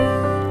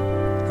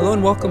Hello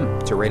and welcome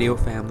to Radio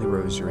Family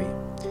Rosary.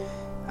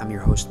 I'm your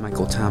host,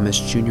 Michael Thomas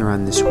Jr.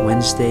 on this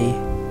Wednesday,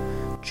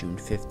 June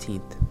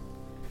 15th.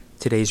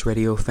 Today's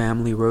Radio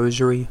Family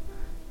Rosary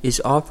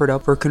is offered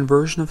up for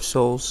conversion of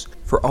souls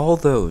for all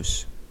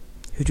those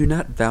who do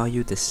not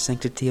value the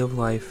sanctity of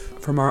life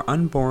from our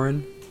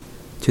unborn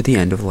to the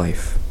end of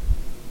life.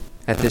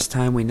 At this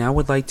time, we now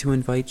would like to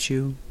invite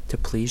you to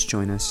please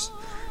join us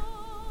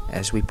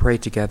as we pray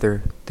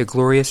together the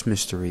glorious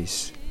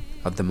mysteries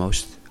of the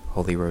Most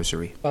Holy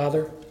Rosary.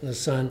 Father, and the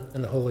Son,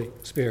 and the Holy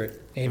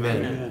Spirit. Amen.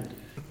 Amen.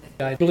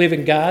 I believe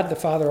in God, the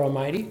Father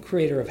Almighty,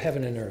 creator of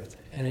heaven and earth,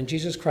 and in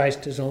Jesus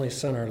Christ, his only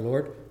Son, our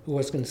Lord, who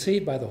was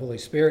conceived by the Holy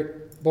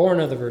Spirit, born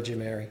of the Virgin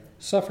Mary,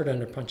 suffered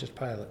under Pontius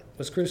Pilate,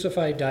 was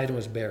crucified, died, and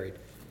was buried.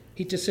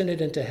 He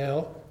descended into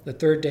hell. The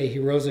third day he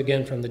rose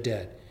again from the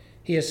dead.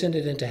 He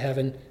ascended into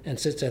heaven and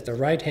sits at the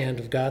right hand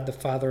of God, the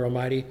Father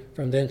Almighty.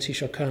 From thence he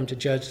shall come to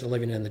judge the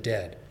living and the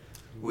dead.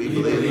 We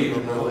believe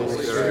in the Holy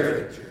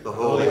Spirit, the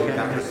Holy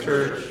Catholic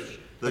Church,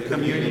 the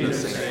communion of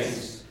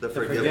saints, the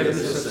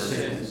forgiveness of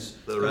sins,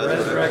 the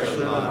resurrection of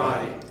the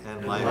body,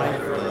 and life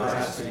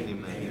everlasting.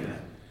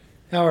 Amen.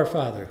 Our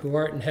Father, who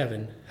art in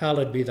heaven,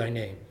 hallowed be thy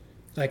name.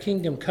 Thy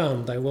kingdom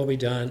come, thy will be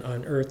done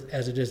on earth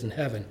as it is in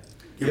heaven.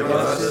 Give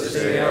us this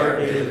day our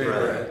daily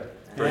bread,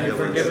 and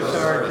forgive us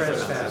our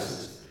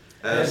trespasses,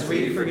 as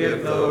we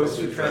forgive those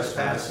who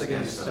trespass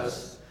against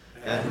us.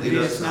 And lead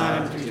us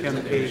not into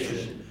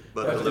temptation,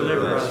 but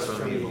deliver us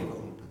from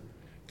evil.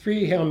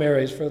 3 Hail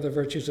Marys for the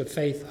virtues of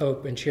faith,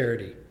 hope, and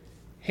charity.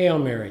 Hail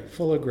Mary,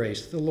 full of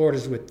grace, the Lord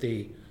is with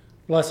thee.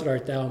 Blessed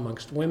art thou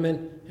amongst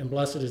women, and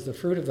blessed is the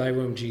fruit of thy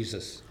womb,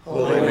 Jesus.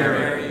 Holy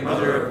Mary,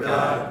 Mother of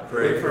God,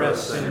 pray for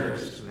us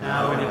sinners,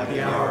 now and at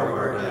the hour of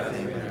our death.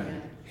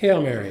 Amen. Hail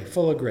Mary,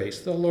 full of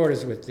grace, the Lord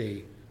is with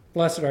thee.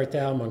 Blessed art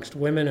thou amongst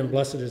women, and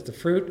blessed is the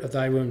fruit of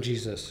thy womb,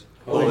 Jesus.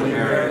 Holy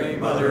Mary,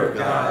 Mother of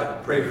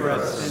God, pray for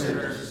us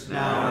sinners,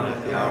 now and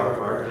at the hour of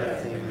our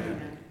death. Amen.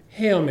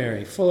 Hail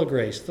Mary, full of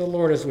grace, the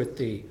Lord is with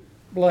thee.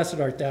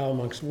 Blessed art thou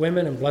amongst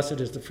women, and blessed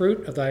is the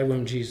fruit of thy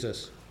womb,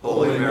 Jesus.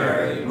 Holy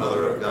Mary,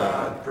 Mother of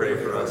God, pray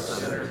for us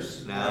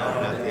sinners, now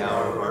and at the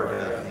hour of our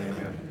death.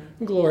 Amen.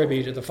 Glory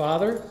be to the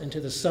Father, and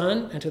to the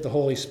Son, and to the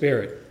Holy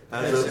Spirit.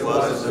 As it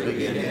was in the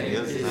beginning,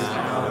 is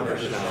now, and ever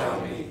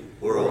shall be,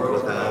 world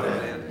without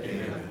end.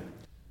 Amen.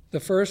 The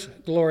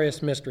first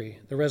glorious mystery,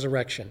 the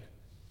resurrection.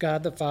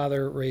 God the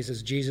Father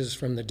raises Jesus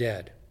from the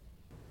dead.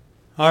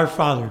 Our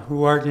Father,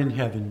 who art in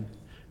heaven,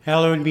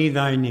 hallowed be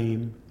thy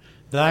name.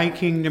 Thy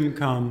kingdom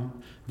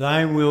come,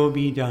 thy will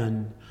be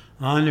done,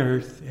 on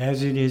earth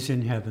as it is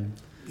in heaven.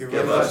 Give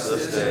us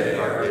this day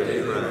our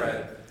daily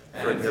bread,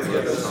 and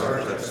forgive us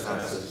our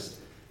trespasses,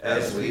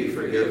 as we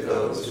forgive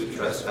those who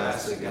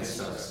trespass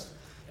against us.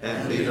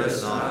 And lead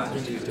us not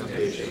into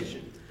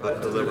temptation,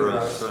 but deliver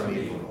us from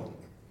evil.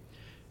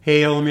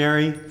 Hail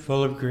Mary,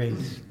 full of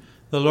grace,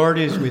 the Lord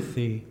is with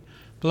thee.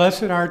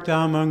 Blessed art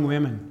thou among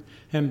women,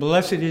 and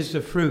blessed is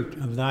the fruit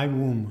of thy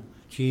womb,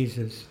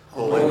 Jesus.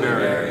 Holy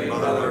Mary,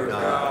 Mother of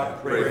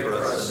God, pray for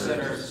us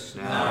sinners,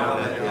 now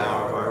and at the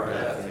hour of our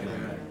death.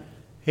 Amen.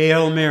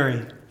 Hail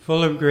Mary,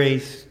 full of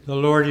grace, the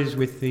Lord is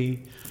with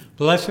thee.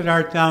 Blessed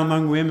art thou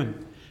among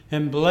women,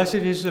 and blessed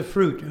is the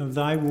fruit of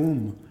thy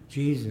womb,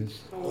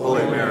 Jesus.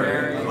 Holy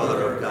Mary,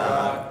 Mother of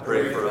God,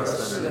 pray for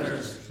us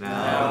sinners,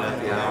 now and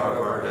at the hour of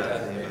our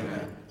death.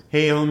 Amen.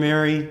 Hail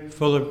Mary,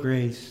 full of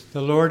grace,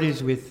 the Lord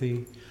is with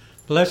thee.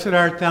 Blessed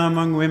art thou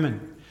among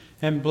women,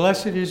 and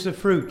blessed is the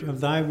fruit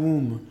of thy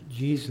womb,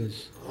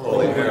 Jesus.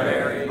 Holy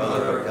Mary,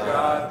 Mother of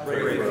God,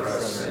 pray for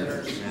us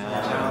sinners,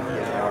 now and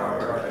at the hour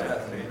of our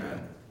death.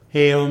 Amen.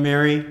 Hail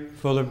Mary,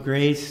 full of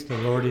grace, the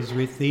Lord is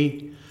with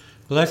thee.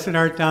 Blessed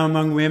art thou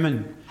among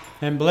women,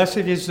 and blessed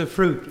is the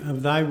fruit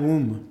of thy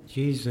womb,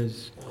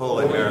 Jesus.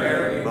 Holy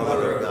Mary,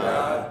 Mother of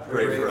God,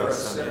 pray for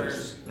us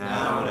sinners,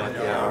 now and at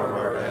the hour of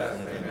our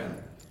death.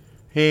 Amen.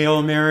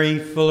 Hail Mary,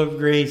 full of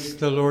grace,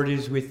 the Lord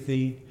is with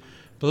thee.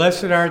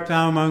 Blessed art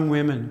thou among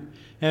women,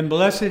 and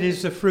blessed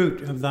is the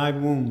fruit of thy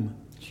womb,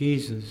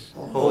 Jesus.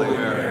 Holy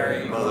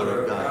Mary,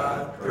 Mother of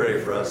God, pray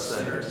for us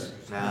sinners,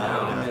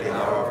 now and at the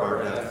hour of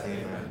our death.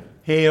 Amen.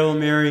 Hail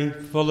Mary,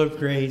 full of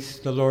grace,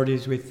 the Lord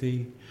is with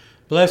thee.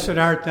 Blessed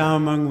art thou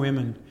among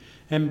women,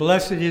 and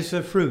blessed is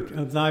the fruit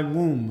of thy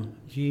womb,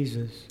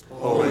 Jesus.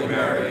 Holy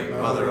Mary,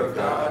 Mother of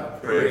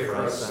God, pray for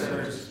us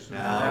sinners,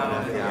 now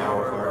and at the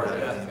hour of our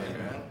death.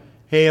 Amen.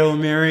 Hail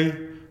Mary,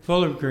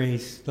 full of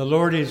grace, the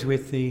Lord is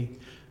with thee.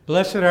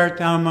 Blessed art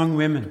thou among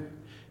women,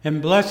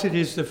 and blessed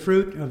is the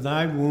fruit of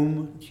thy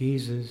womb,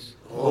 Jesus.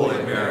 Holy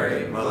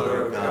Mary,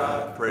 Mother of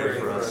God, pray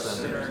for us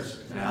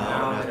sinners,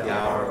 now and at the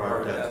hour of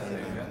our death.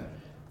 Amen.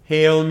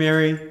 Hail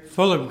Mary,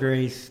 full of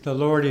grace, the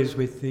Lord is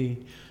with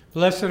thee.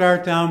 Blessed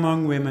art thou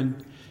among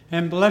women,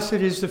 and blessed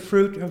is the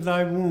fruit of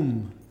thy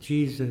womb,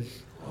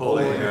 Jesus.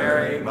 Holy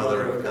Mary,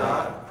 Mother of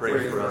God,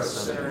 pray for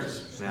us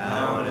sinners,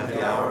 now and at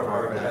the hour of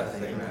our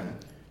death. Amen.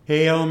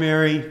 Hail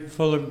Mary,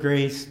 full of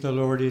grace, the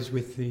Lord is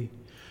with thee.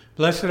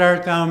 Blessed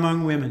art thou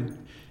among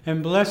women,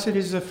 and blessed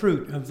is the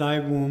fruit of thy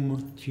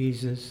womb,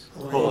 Jesus.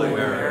 Holy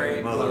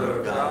Mary, Mother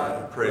of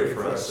God, pray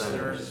for us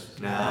sinners,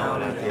 now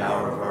and at the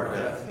hour of our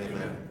death.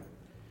 Amen.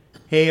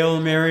 Hail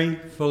Mary,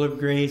 full of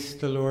grace,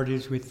 the Lord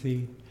is with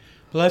thee.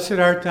 Blessed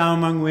art thou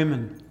among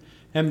women,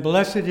 and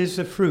blessed is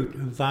the fruit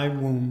of thy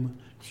womb,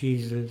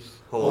 Jesus.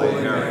 Holy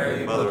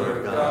Mary, Mother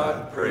of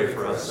God, pray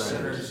for us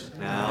sinners,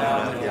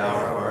 now and at the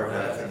hour of our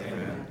death.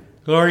 Amen.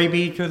 Glory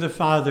be to the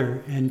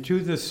Father, and to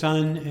the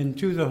Son, and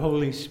to the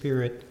Holy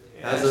Spirit.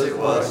 As it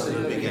was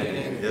in the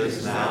beginning,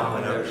 is now,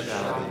 and ever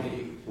shall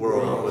be,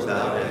 world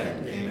without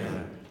end.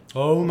 Amen.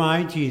 O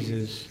my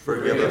Jesus,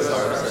 Forgive us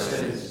our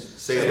sins,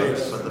 save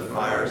us from the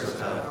fires of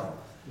hell.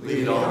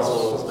 Lead all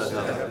souls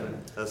to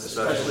heaven,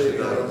 especially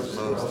those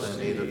most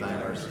in need of thy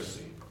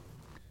mercy.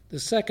 The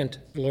second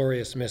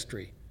glorious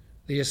mystery,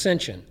 the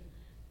Ascension.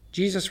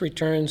 Jesus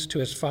returns to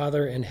his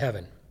Father in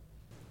heaven.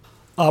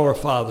 Our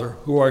Father,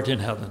 who art in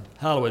heaven,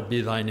 hallowed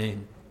be thy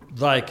name.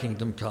 Thy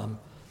kingdom come,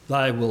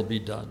 thy will be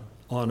done,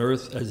 on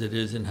earth as it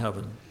is in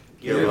heaven.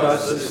 Give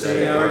us this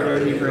day our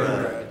daily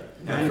bread,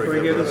 and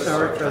forgive us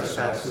our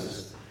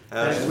trespasses,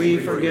 as we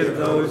forgive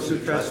those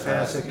who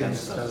trespass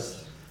against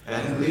us.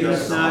 And lead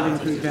us not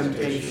into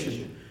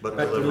temptation, but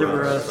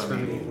deliver us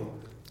from evil.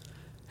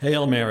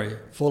 Hail Mary,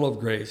 full of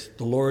grace,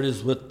 the Lord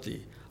is with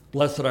thee.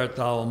 Blessed art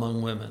thou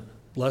among women.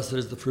 Blessed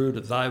is the fruit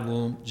of thy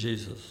womb,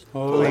 Jesus.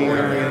 Holy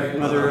Mary,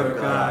 Mother of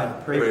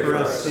God, pray for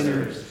us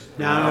sinners,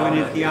 now and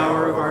at the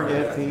hour of our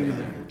death.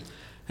 Amen.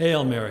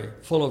 Hail Mary,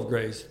 full of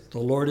grace, the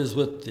Lord is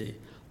with thee.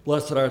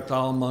 Blessed art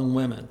thou among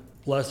women.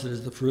 Blessed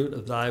is the fruit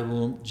of thy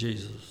womb,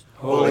 Jesus.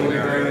 Holy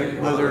Mary,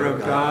 Mother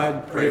of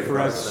God, pray for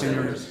us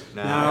sinners,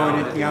 now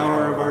and at the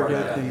hour of our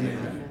death.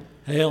 Amen.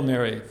 Hail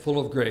Mary, full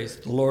of grace,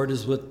 the Lord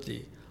is with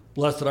thee.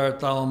 Blessed art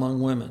thou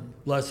among women.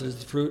 Blessed is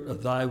the fruit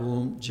of thy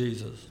womb,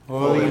 Jesus.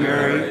 Holy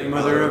Mary,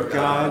 Mother of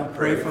God,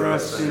 pray for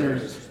us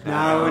sinners,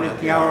 now and at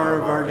the hour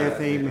of our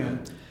death.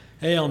 Amen.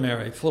 Hail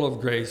Mary, full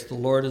of grace, the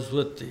Lord is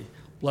with thee.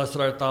 Blessed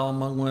art thou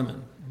among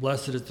women.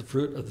 Blessed is the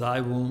fruit of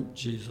thy womb,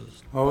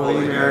 Jesus.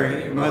 Holy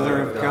Mary,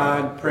 Mother of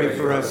God, pray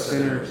for us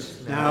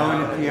sinners, now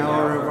and at the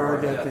hour of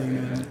our death.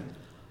 Amen.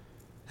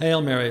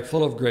 Hail Mary,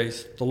 full of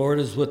grace, the Lord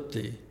is with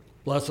thee.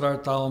 Blessed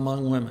art thou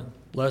among women.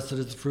 Blessed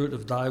is the fruit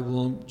of thy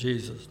womb,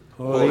 Jesus.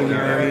 Holy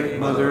Mary,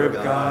 Mother of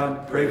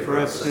God, pray for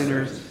us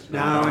sinners,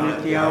 now and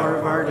at the hour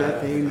of our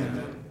death.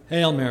 Amen.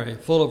 Hail Mary,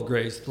 full of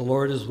grace, the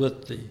Lord is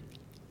with thee.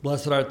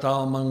 Blessed art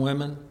thou among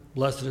women.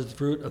 Blessed is the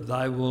fruit of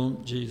thy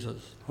womb,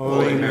 Jesus.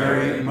 Holy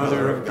Mary,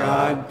 Mother of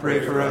God,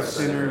 pray for us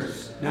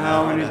sinners,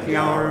 now and at the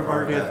hour of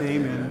our death.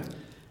 Amen.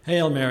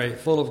 Hail Mary,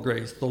 full of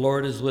grace, the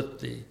Lord is with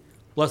thee.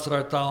 Blessed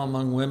art thou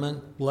among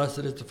women. Blessed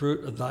is the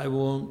fruit of thy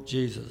womb,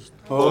 Jesus.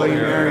 Holy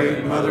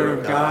Mary, Mother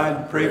of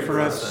God, pray for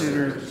us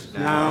sinners,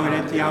 now and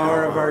at the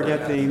hour of our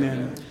death.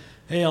 Amen.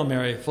 Hail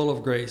Mary, full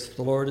of grace,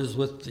 the Lord is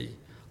with thee.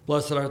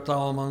 Blessed art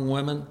thou among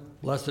women.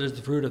 Blessed is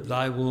the fruit of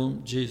thy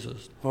womb,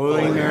 Jesus.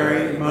 Holy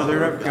Mary,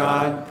 Mother of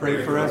God,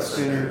 pray for us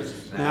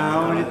sinners,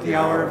 now and at the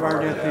hour of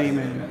our death.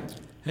 Amen.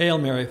 Hail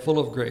Mary, full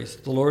of grace,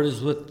 the Lord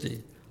is with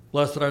thee.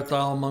 Blessed art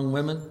thou among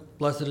women.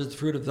 Blessed is the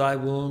fruit of thy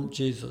womb,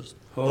 Jesus.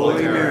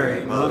 Holy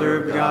Mary,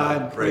 Mother of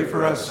God, pray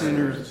for us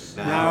sinners,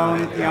 now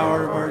and at the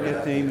hour of our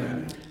death.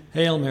 Amen.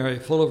 Hail Mary,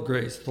 full of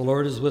grace, the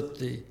Lord is with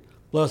thee.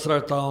 Blessed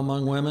art thou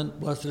among women.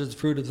 Blessed is the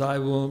fruit of thy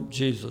womb,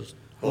 Jesus.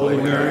 Holy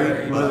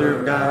Mary, Mother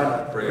of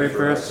God, pray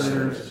for us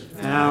sinners,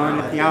 now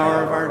and at the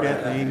hour of our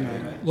death.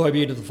 Amen. Glory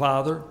be to the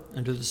Father,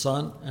 and to the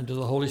Son, and to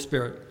the Holy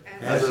Spirit.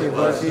 As it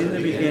was in the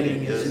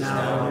beginning, is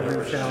now, and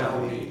ever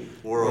shall be,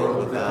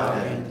 World without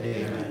end.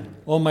 Amen.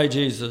 O my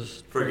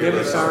Jesus, forgive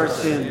us our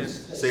sins,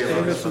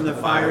 save us from the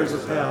fires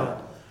of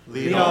hell,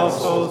 lead all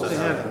souls to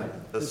heaven,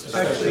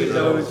 especially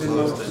those in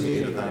most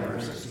need of thy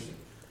mercy.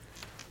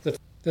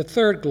 The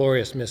third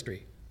glorious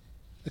mystery,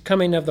 the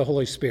coming of the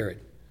Holy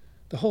Spirit.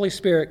 The Holy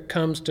Spirit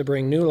comes to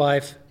bring new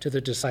life to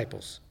the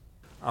disciples.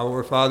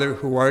 Our Father,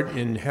 who art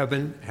in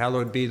heaven,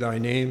 hallowed be thy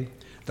name.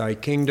 Thy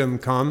kingdom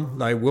come,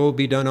 thy will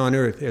be done on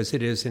earth as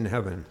it is in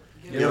heaven.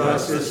 Give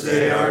us this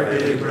day our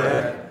daily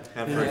bread,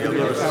 and forgive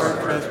us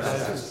our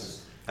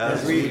trespasses,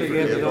 as we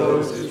forgive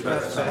those who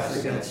trespass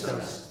against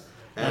us.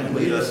 And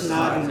lead us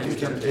not into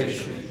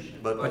temptation,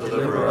 but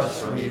deliver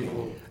us from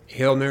evil.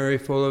 Hail Mary,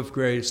 full of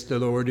grace, the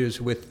Lord is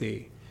with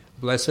thee.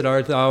 Blessed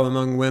art thou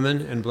among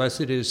women, and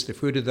blessed is the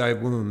fruit of thy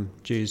womb,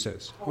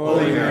 Jesus.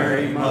 Holy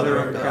Mary,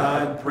 Mother of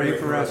God, pray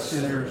for us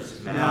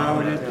sinners, now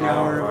and at the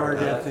hour of our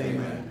death.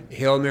 Amen.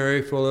 Hail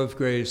Mary, full of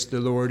grace,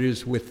 the Lord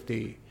is with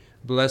thee.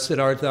 Blessed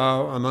art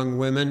thou among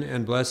women,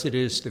 and blessed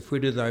is the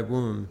fruit of thy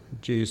womb,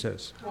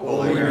 Jesus.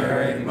 Holy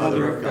Mary,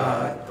 Mother of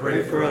God,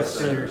 pray for us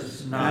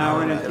sinners,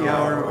 now and at the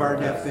hour of our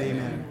death.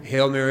 Amen.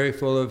 Hail Mary,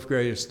 full of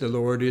grace, the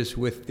Lord is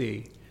with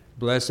thee.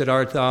 Blessed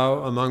art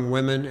thou among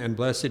women, and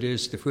blessed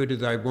is the fruit of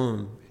thy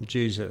womb,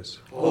 Jesus.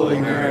 Holy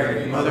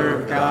Mary, Mother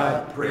of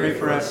God, pray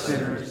for us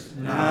sinners,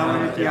 now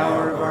and at the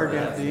hour of our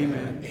death.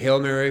 Amen. Hail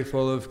Mary,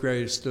 full of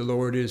grace, the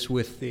Lord is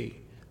with thee.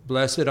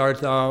 Blessed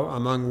art thou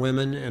among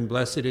women, and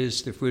blessed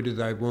is the fruit of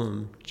thy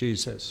womb,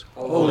 Jesus.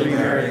 Holy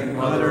Mary,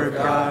 Mother of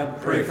God,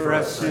 pray for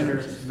us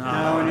sinners,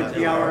 now and at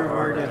the hour of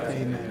our death.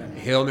 Amen.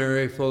 Hail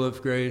Mary, full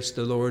of grace,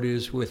 the Lord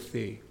is with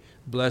thee.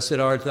 Blessed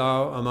art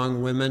thou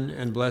among women,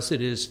 and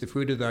blessed is the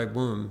fruit of thy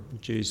womb,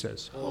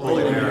 Jesus.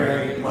 Holy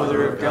Mary,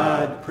 Mother of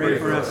God, pray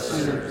for us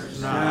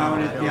sinners, now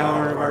and at the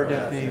hour of our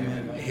death.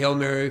 Amen. Hail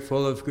Mary,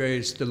 full of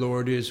grace, the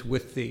Lord is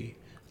with thee.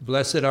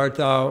 Blessed art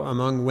thou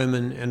among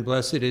women, and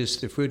blessed is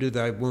the fruit of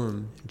thy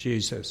womb,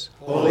 Jesus.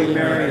 Holy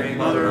Mary,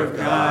 Mother of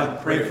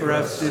God, pray for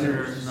us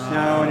sinners,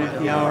 now and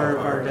at the hour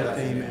of our death.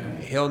 Amen.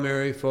 Hail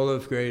Mary, full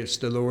of grace,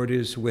 the Lord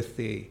is with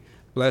thee.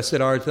 Blessed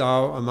art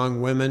thou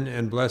among women,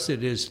 and blessed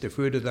is the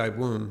fruit of thy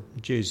womb,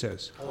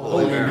 Jesus.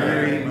 Holy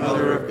Mary,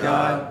 Mother of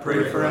God,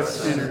 pray for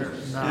us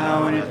sinners,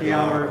 now and at the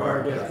hour of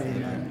our death.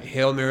 Amen.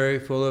 Hail Mary,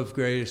 full of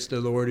grace,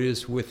 the Lord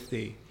is with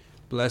thee.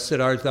 Blessed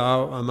art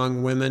thou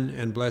among women,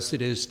 and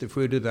blessed is the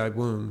fruit of thy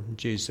womb,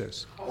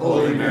 Jesus.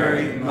 Holy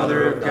Mary,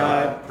 Mother of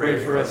God,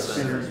 pray for us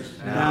sinners,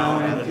 now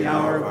and at the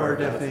hour of our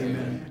death.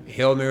 Amen.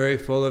 Hail Mary,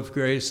 full of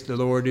grace, the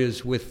Lord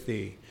is with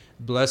thee.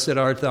 Blessed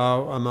art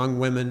thou among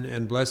women,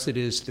 and blessed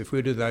is the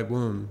fruit of thy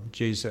womb,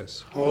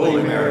 Jesus.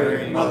 Holy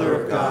Mary,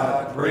 Mother of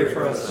God, pray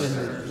for us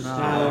sinners,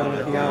 now and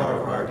at the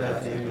hour of our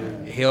death.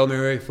 Amen. Hail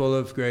Mary, full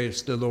of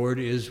grace, the Lord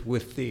is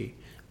with thee.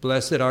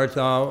 Blessed art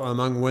thou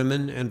among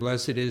women, and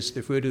blessed is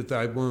the fruit of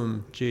thy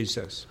womb,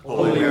 Jesus.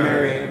 Holy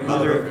Mary,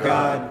 Mother of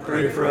God,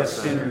 pray for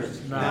us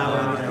sinners, now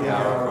and at the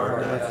hour of our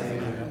death.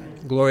 Amen.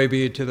 Glory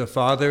be to the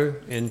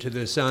Father, and to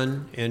the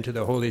Son, and to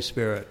the Holy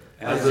Spirit.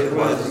 As it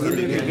was in the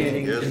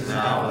beginning, is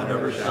now, and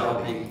ever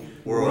shall be,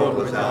 world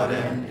without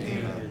end.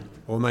 Amen.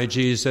 O my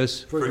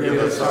Jesus, forgive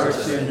us our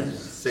sins,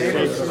 save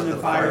us from the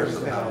fires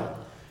of hell,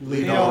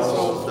 lead all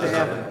souls to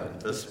heaven,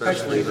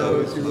 especially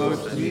those who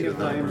most need of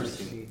thy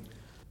mercy.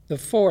 The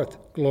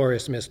fourth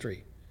glorious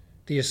mystery,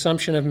 the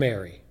Assumption of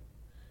Mary.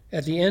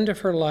 At the end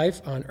of her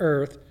life on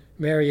earth,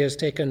 Mary has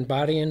taken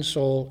body and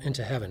soul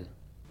into heaven.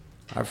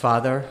 Our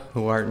Father,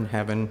 who art in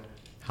heaven,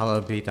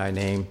 hallowed be thy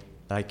name.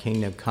 Thy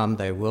kingdom come,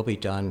 thy will be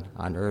done,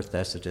 on earth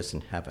as it is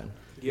in heaven.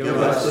 Give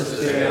us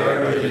this day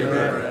our daily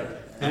bread,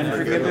 and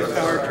forgive us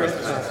our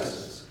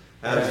trespasses,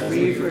 as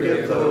we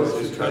forgive those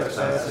who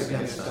trespass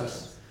against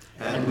us.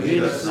 And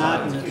lead us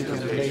not into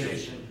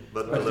temptation,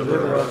 but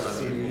deliver us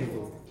from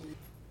evil.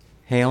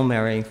 Hail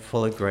Mary,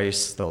 full of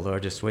grace, the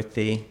Lord is with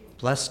thee.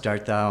 Blessed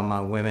art thou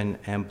among women,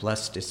 and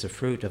blessed is the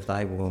fruit of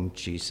thy womb,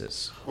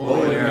 Jesus.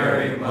 Holy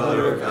Mary,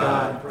 Mother of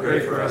God, pray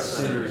for us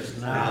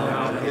sinners,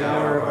 now and at the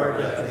hour of our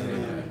death.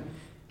 Amen.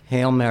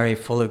 Hail Mary,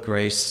 full of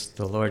grace,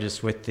 the Lord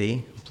is with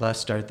thee.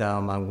 Blessed art thou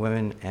among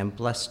women, and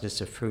blessed is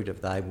the fruit of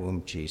thy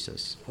womb,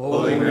 Jesus.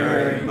 Holy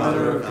Mary,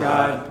 Mother of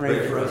God,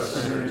 pray for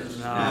us sinners,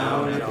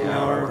 now and at the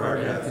hour of our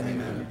death.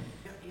 Amen.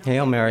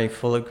 Hail Mary,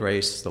 full of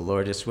grace, the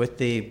Lord is with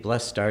thee.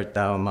 Blessed art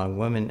thou among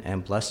women,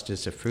 and blessed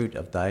is the fruit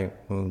of thy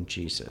womb,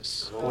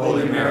 Jesus.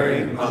 Holy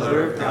Mary,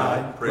 Mother of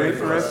God, pray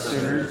for us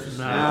sinners,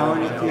 now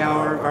and at the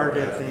hour of our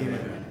death.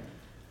 Amen.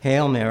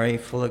 Hail Mary,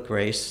 full of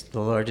grace,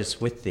 the Lord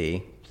is with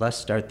thee.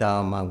 Blessed art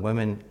thou among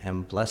women,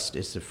 and blessed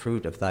is the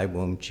fruit of thy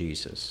womb,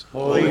 Jesus.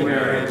 Holy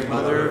Mary,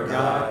 Mother of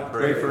God,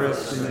 pray for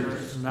us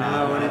sinners,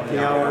 now and at the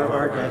hour of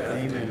our death.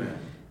 Amen.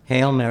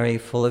 Hail Mary,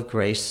 full of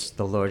grace,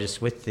 the Lord is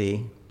with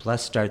thee.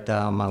 Blessed art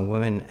thou among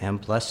women, and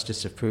blessed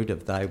is the fruit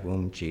of thy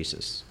womb,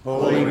 Jesus.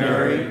 Holy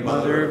Mary,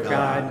 Mother of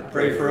God,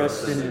 pray for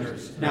us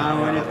sinners,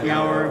 now and at the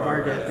hour of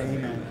our death.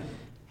 Amen.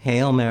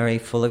 Hail Mary,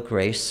 full of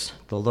grace,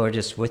 the Lord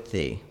is with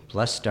thee.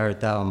 Blessed art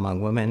thou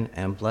among women,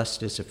 and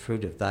blessed is the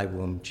fruit of thy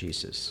womb,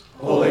 Jesus.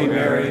 Holy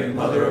Mary,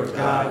 Mother of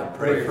God,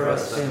 pray for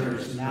us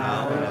sinners,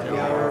 now and at the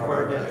hour of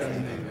our death.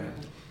 Amen.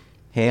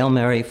 Hail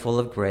Mary, full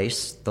of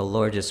grace, the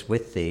Lord is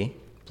with thee.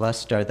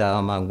 Blessed art thou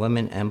among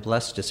women, and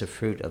blessed is the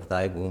fruit of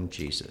thy womb,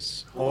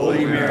 Jesus.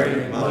 Holy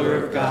Mary,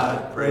 Mother of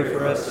God, pray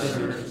for us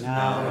sinners,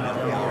 now and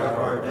at the hour of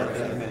our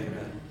death.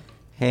 Amen.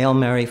 Hail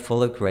Mary,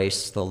 full of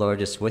grace, the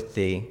Lord is with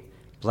thee.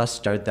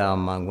 Blessed art thou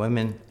among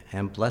women,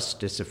 and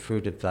blessed is the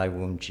fruit of thy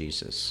womb,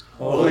 Jesus.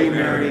 Holy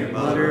Mary,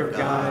 Mother of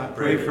God,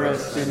 pray for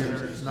us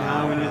sinners,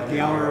 now and at the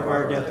hour of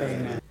our death.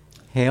 Amen.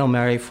 Hail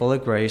Mary, full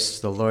of grace,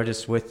 the Lord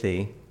is with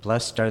thee.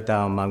 Blessed art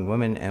thou among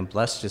women, and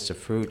blessed is the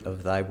fruit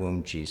of thy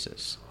womb,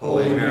 Jesus.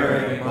 Holy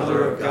Mary,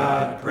 Mother of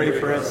God, pray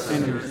for us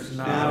sinners,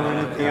 now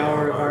and at the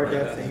hour of our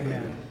death.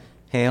 Amen.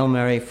 Hail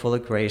Mary, full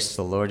of grace,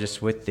 the Lord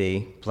is with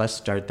thee.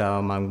 Blessed art thou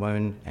among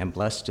women, and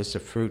blessed is the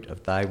fruit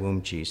of thy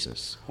womb,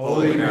 Jesus.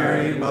 Holy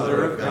Mary,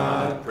 Mother of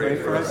God,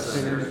 pray for us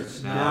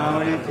sinners, now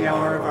and at the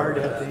hour of our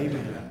death.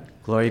 Amen.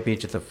 Glory be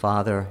to the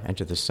Father, and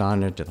to the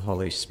Son, and to the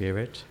Holy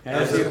Spirit.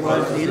 As it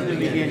was in the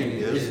beginning,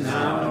 is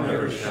now, and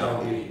ever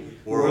shall be,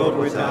 world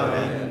without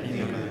end.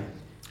 Amen.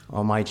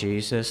 O my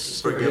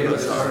Jesus, forgive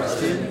us our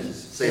sins,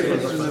 save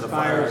us from the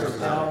fires of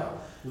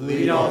hell,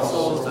 lead all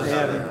souls to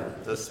heaven,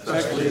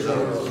 especially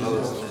those who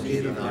most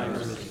need of thy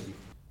mercy.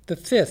 The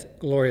fifth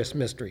glorious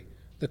mystery,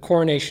 the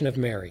coronation of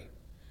Mary.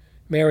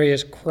 Mary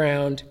is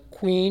crowned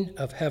Queen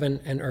of heaven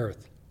and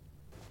earth.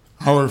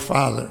 Our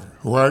Father,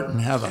 who art in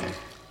heaven,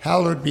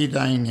 hallowed be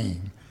thy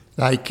name.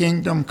 Thy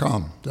kingdom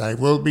come, thy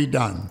will be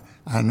done,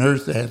 on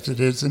earth as it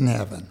is in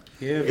heaven.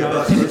 Give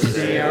us this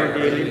day our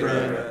daily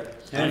bread,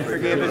 and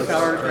forgive us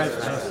our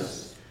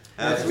trespasses,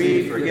 as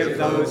we forgive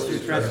those who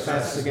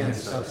trespass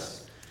against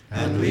us.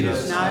 And lead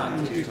us not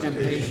into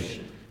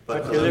temptation,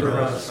 but deliver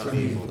us from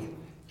evil.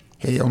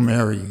 Hail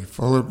Mary,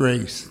 full of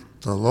grace,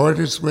 the Lord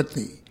is with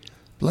thee.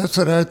 Blessed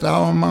art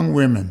thou among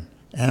women,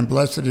 and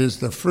blessed is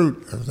the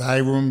fruit of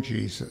thy womb,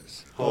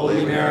 Jesus.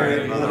 Holy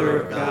Mary,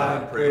 Mother of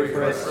God, pray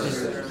for us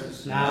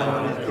sinners,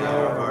 now and at the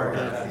hour of our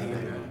death.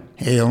 Amen.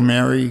 Hail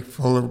Mary,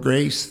 full of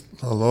grace,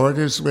 the Lord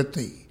is with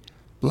thee.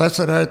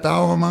 Blessed art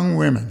thou among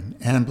women,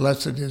 and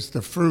blessed is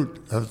the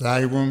fruit of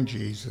thy womb,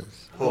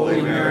 Jesus.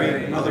 Holy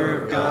Mary,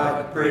 Mother of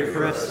God, pray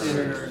for us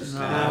sinners,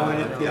 now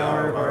and at the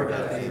hour of our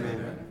death.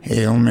 Amen.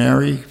 Hail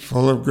Mary,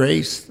 full of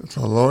grace,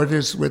 the Lord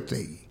is with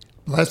thee.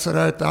 Blessed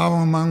art thou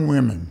among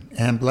women,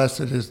 and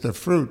blessed is the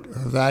fruit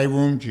of thy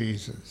womb,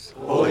 Jesus.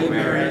 Holy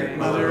Mary,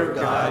 Mother of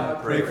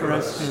God, pray for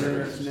us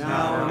sinners,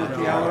 now and at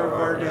the hour of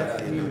our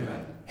death.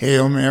 Amen.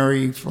 Hail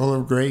Mary, full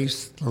of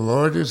grace, the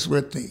Lord is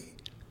with thee.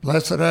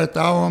 Blessed art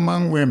thou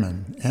among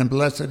women, and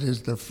blessed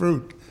is the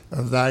fruit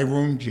of thy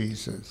womb,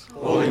 Jesus.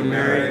 Holy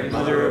Mary,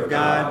 Mother of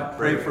God,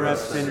 pray for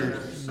us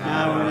sinners,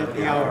 now and at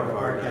the hour of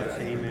our death.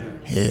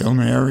 Amen. Hail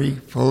Mary,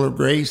 full of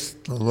grace,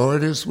 the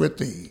Lord is with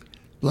thee.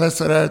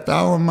 Blessed art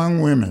thou among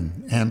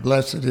women, and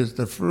blessed is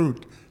the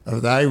fruit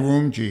of thy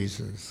womb,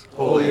 Jesus.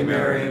 Holy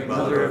Mary,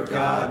 Mother of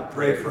God,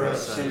 pray for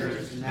us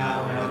sinners,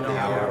 now and at the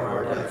hour of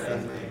our death.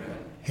 Amen.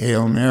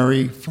 Hail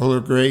Mary, full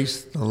of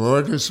grace, the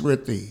Lord is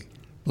with thee.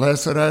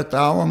 Blessed art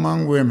thou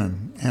among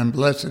women, and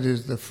blessed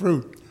is the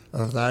fruit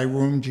of thy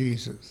womb,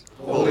 Jesus.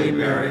 Holy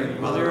Mary,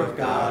 Mother of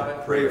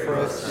God, pray for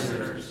us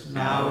sinners,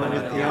 now and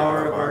at the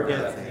hour of our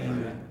death.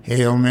 Amen.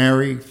 Hail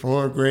Mary,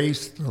 full of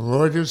grace, the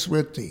Lord is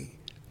with thee.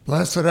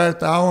 Blessed art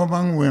thou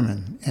among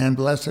women, and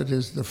blessed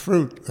is the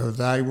fruit of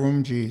thy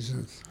womb,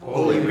 Jesus.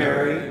 Holy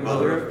Mary,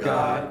 Mother of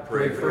God,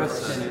 pray for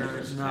us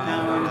sinners,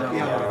 now and at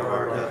the hour of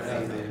our death.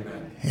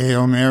 Amen.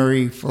 Hail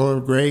Mary, full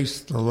of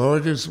grace, the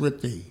Lord is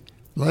with thee.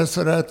 Blessed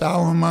art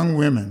thou among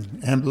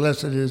women, and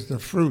blessed is the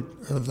fruit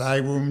of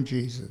thy womb,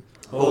 Jesus.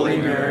 Holy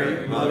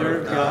Mary,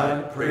 Mother of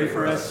God, pray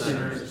for us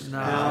sinners,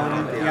 now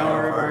and at the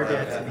hour of our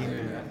death.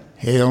 Amen.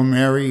 Hail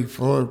Mary,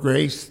 full of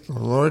grace, the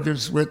Lord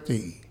is with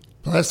thee.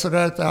 Blessed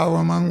art thou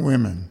among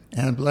women,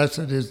 and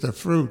blessed is the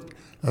fruit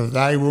of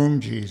thy womb,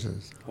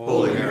 Jesus.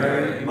 Holy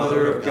Mary,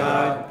 Mother of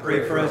God,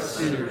 pray for us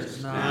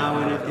sinners, now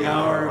and at the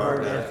hour of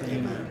our death.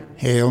 Amen.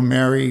 Hail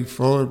Mary,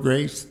 full of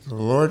grace, the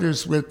Lord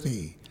is with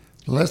thee.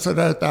 Blessed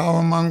art thou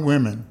among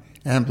women,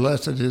 and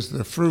blessed is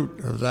the fruit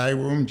of thy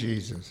womb,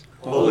 Jesus.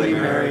 Holy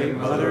Mary,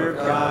 Mother of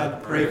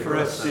God, pray for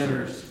us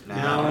sinners,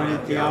 now and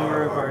at the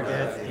hour of our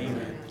death.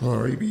 Amen.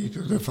 Glory be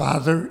to the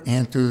Father,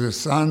 and to the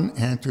Son,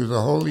 and to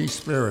the Holy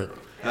Spirit.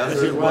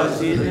 As it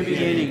was in the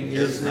beginning,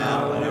 is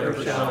now, and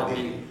ever shall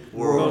be,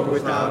 world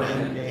without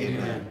end.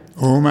 Amen.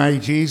 O my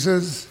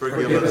Jesus,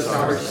 Forgive us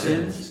our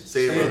sins,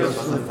 save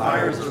us from the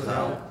fires of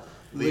hell,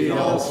 lead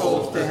all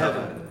souls to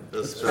heaven,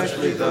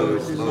 especially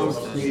those in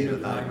most need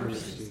of thy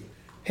mercy.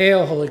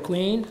 Hail, Holy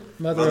Queen,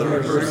 Mother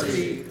of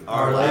Mercy,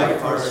 our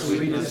life, our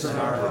sweetness, and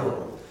our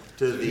hope.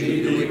 To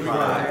thee do we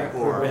cry,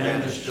 poor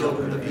banished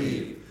children of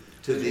Eve.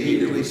 To thee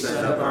do we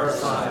send up our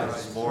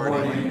sighs,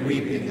 mourning and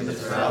weeping in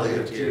this valley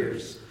of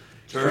tears.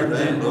 Turn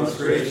then, most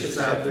gracious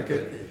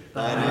Advocate,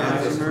 thine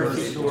eyes of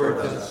mercy toward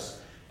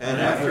us,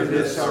 and after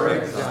this our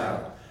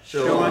exile,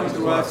 show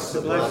unto us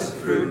the blessed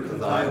fruit of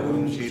thy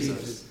womb,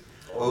 Jesus.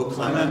 O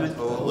clement,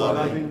 O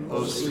loving,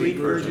 O sweet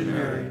Virgin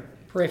Mary,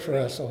 Pray for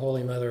us, O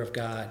Holy Mother of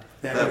God.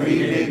 that we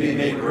may be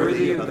made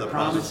worthy of the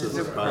promises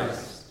of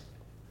Christ.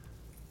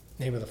 In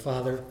the name of the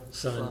Father,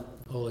 Son,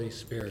 Holy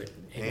Spirit.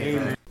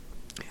 Amen.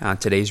 On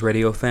today's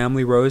Radio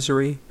Family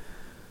Rosary,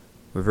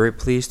 we're very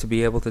pleased to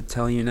be able to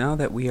tell you now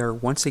that we are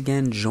once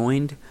again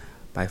joined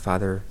by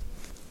Father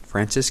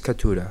Francis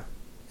Katuda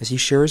as he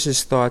shares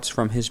his thoughts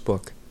from his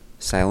book,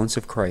 Silence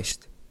of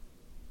Christ.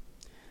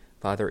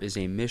 Father is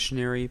a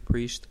missionary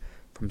priest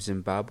from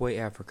Zimbabwe,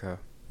 Africa.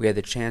 We had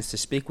the chance to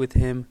speak with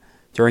him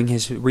during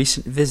his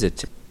recent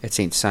visit at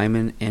St.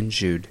 Simon and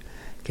Jude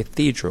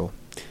Cathedral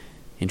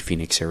in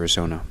Phoenix,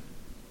 Arizona.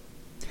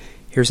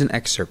 Here's an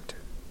excerpt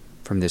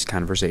from this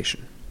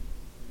conversation.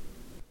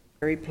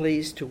 Very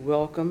pleased to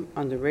welcome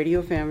on the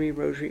Radio Family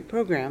Rosary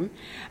program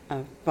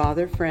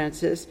Father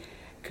Francis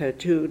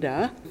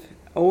Katuda,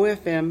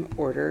 OFM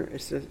order.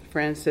 It's a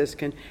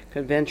Franciscan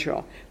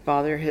conventual.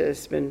 Father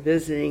has been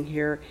visiting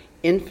here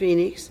in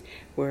Phoenix.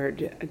 We're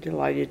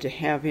delighted to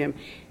have him.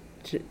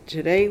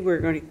 Today we're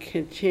going to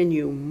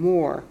continue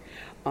more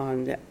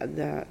on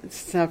the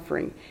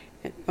suffering.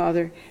 And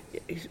Father,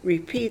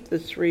 repeat the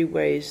three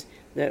ways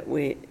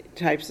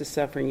types of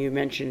suffering you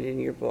mentioned in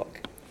your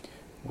book.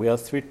 We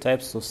have three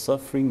types of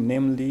suffering,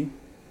 namely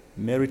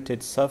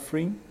merited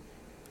suffering,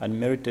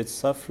 unmerited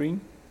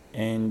suffering,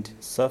 and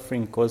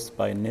suffering caused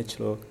by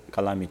natural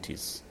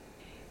calamities.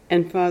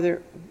 And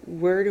Father,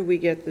 where do we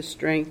get the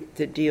strength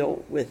to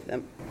deal with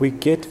them? We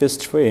get the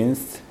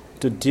strength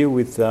to deal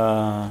with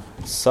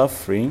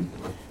suffering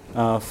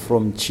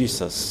from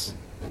Jesus,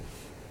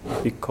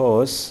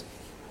 because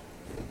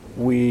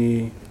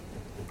we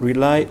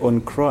rely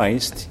on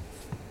Christ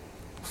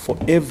for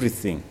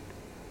everything.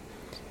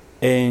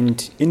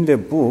 And in the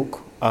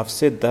book, I've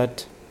said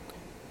that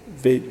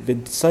the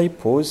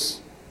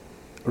disciples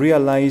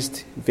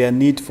realized their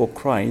need for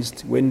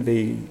Christ when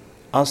they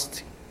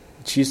asked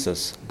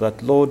Jesus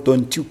that, Lord,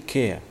 don't you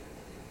care?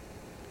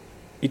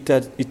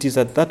 It is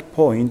at that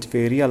point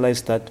they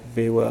realized that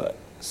they were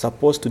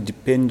supposed to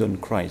depend on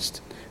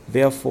Christ.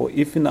 Therefore,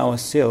 even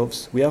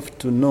ourselves, we have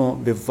to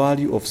know the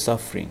value of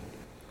suffering.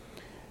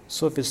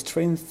 So the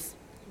strength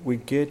we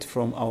get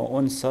from our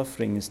own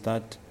suffering is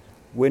that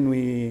when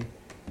we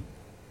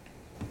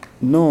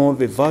know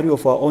the value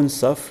of our own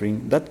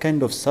suffering, that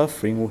kind of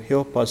suffering will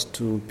help us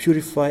to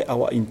purify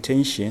our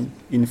intention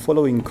in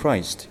following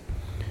Christ.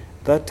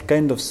 That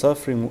kind of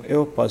suffering will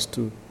help us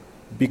to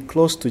be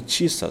close to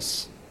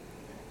Jesus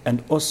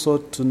and also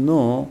to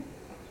know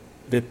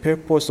the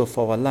purpose of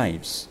our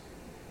lives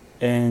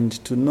and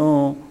to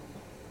know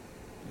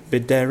the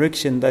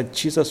direction that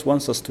Jesus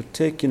wants us to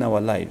take in our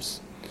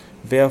lives.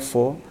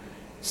 Therefore,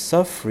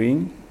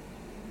 suffering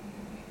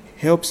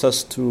helps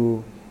us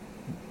to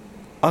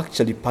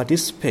actually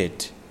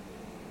participate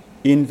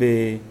in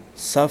the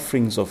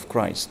sufferings of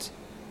Christ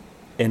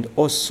and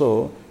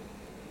also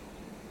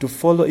to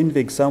follow in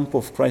the example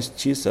of Christ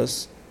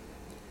Jesus,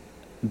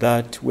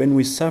 that when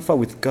we suffer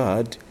with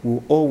God,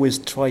 we'll always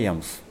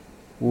triumph,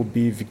 we'll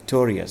be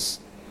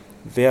victorious.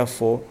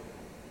 Therefore,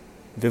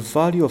 the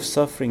value of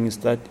suffering is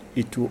that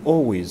it will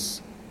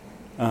always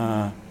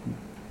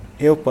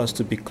help us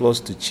to be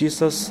close to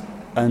Jesus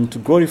and to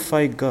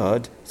glorify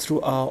God through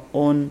our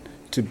own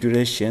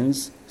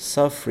tribulations,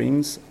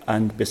 sufferings,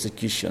 and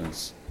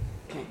persecutions.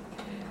 Okay.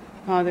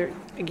 Father,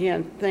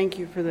 again, thank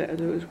you for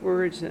those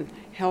words and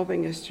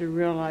helping us to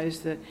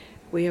realize that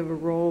we have a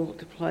role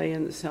to play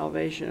in the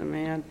salvation of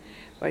man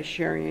by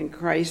sharing in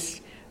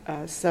Christ's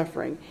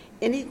suffering.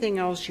 Anything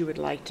else you would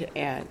like to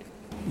add?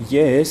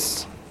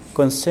 Yes,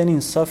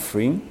 concerning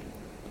suffering,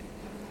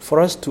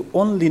 for us to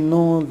only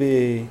know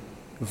the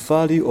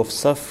value of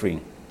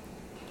suffering,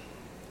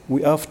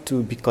 we have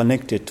to be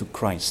connected to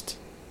Christ,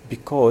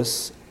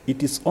 because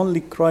it is only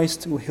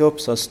Christ who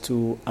helps us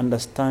to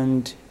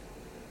understand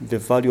the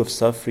value of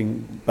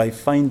suffering by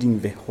finding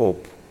the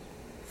hope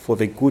for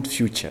the good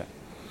future.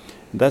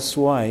 That's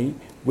why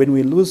when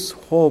we lose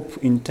hope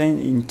in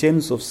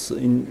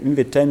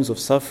the times of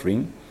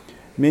suffering,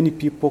 many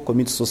people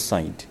commit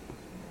suicide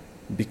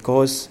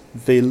because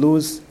they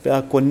lose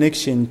their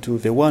connection to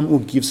the one who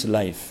gives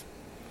life.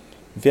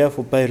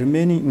 Therefore, by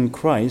remaining in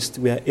Christ,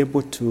 we are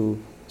able to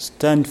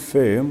stand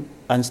firm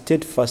and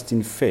steadfast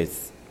in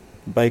faith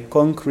by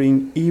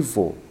conquering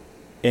evil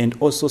and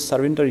also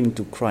surrendering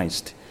to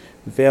Christ.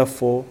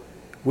 Therefore,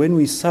 when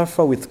we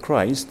suffer with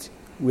Christ,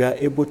 we are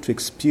able to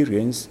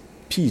experience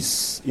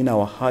peace in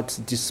our hearts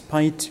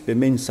despite the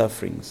many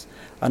sufferings.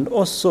 And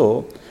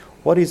also,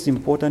 what is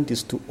important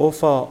is to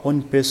offer our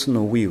own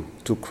personal will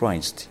to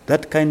Christ.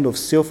 That kind of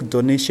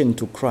self-donation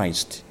to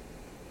Christ,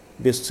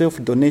 the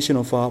self-donation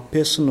of our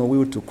personal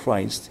will to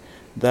Christ,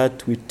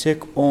 that we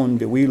take on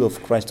the will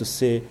of Christ to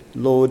say,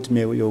 Lord,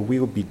 may your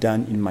will be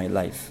done in my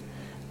life.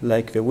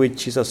 Like the way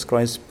Jesus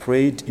Christ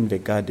prayed in the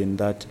garden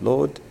that,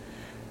 Lord,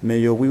 may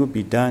your will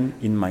be done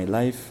in my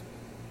life,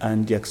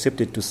 and he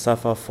accepted to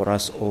suffer for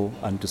us all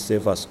and to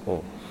save us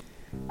all.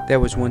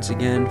 That was once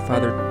again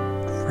Father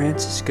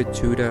Francis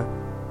Katuda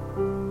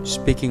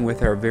speaking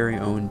with our very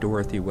own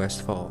Dorothy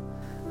Westfall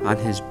on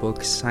his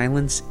book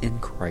Silence in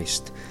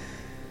Christ.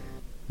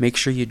 Make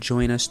sure you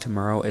join us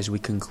tomorrow as we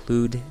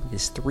conclude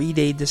this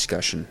 3-day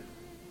discussion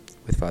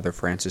with Father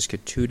Francis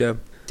Katuda.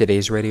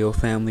 Today's Radio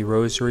Family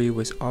Rosary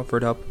was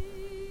offered up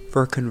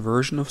for a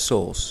conversion of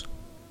souls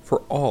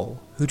for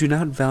all who do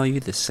not value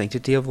the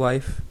sanctity of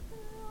life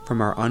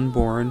from our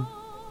unborn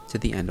to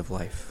the end of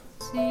life.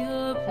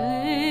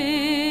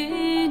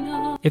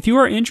 If you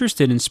are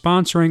interested in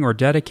sponsoring or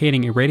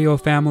dedicating a Radio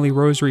Family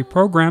Rosary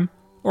program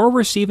or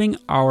receiving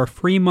our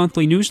free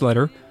monthly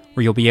newsletter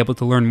where you'll be able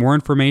to learn more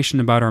information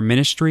about our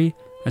ministry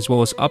as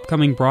well as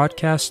upcoming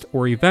broadcasts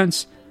or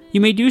events,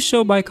 you may do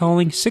so by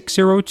calling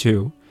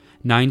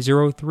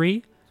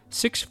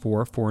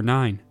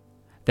 602-903-6449.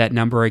 That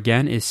number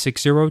again is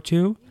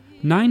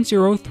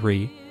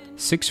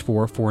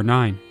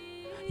 602-903-6449.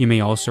 You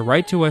may also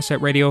write to us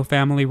at Radio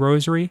Family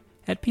Rosary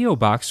at P.O.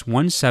 Box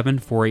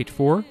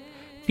 17484,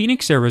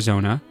 Phoenix,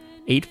 Arizona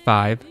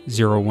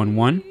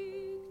 85011,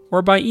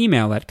 or by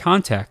email at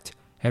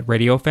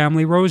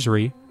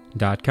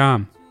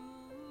contact@radiofamilyrosary.com.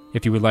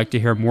 If you would like to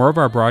hear more of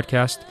our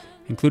broadcast,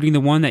 including the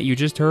one that you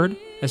just heard,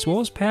 as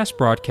well as past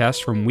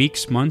broadcasts from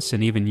weeks, months,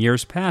 and even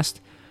years past,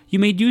 you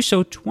may do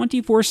so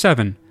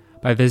 24/7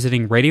 by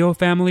visiting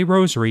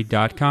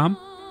radiofamilyrosary.com,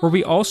 where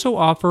we also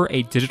offer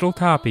a digital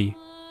copy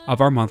of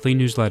our monthly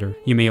newsletter.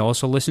 You may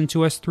also listen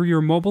to us through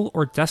your mobile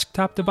or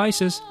desktop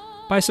devices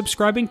by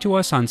subscribing to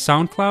us on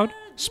SoundCloud,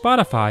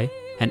 Spotify,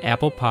 and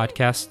Apple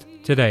Podcasts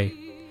today.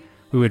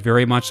 We would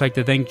very much like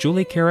to thank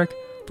Julie Carrick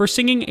for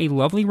singing a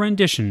lovely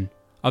rendition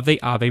of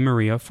the Ave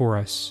Maria for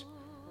us.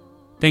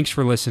 Thanks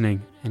for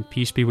listening, and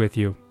peace be with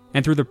you.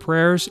 And through the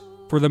prayers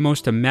for the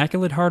most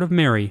immaculate heart of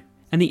Mary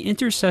and the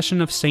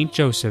intercession of Saint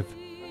Joseph,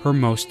 her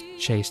most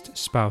chaste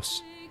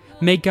spouse,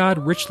 may God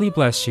richly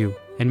bless you,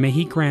 and may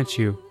He grant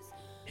you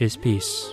His peace.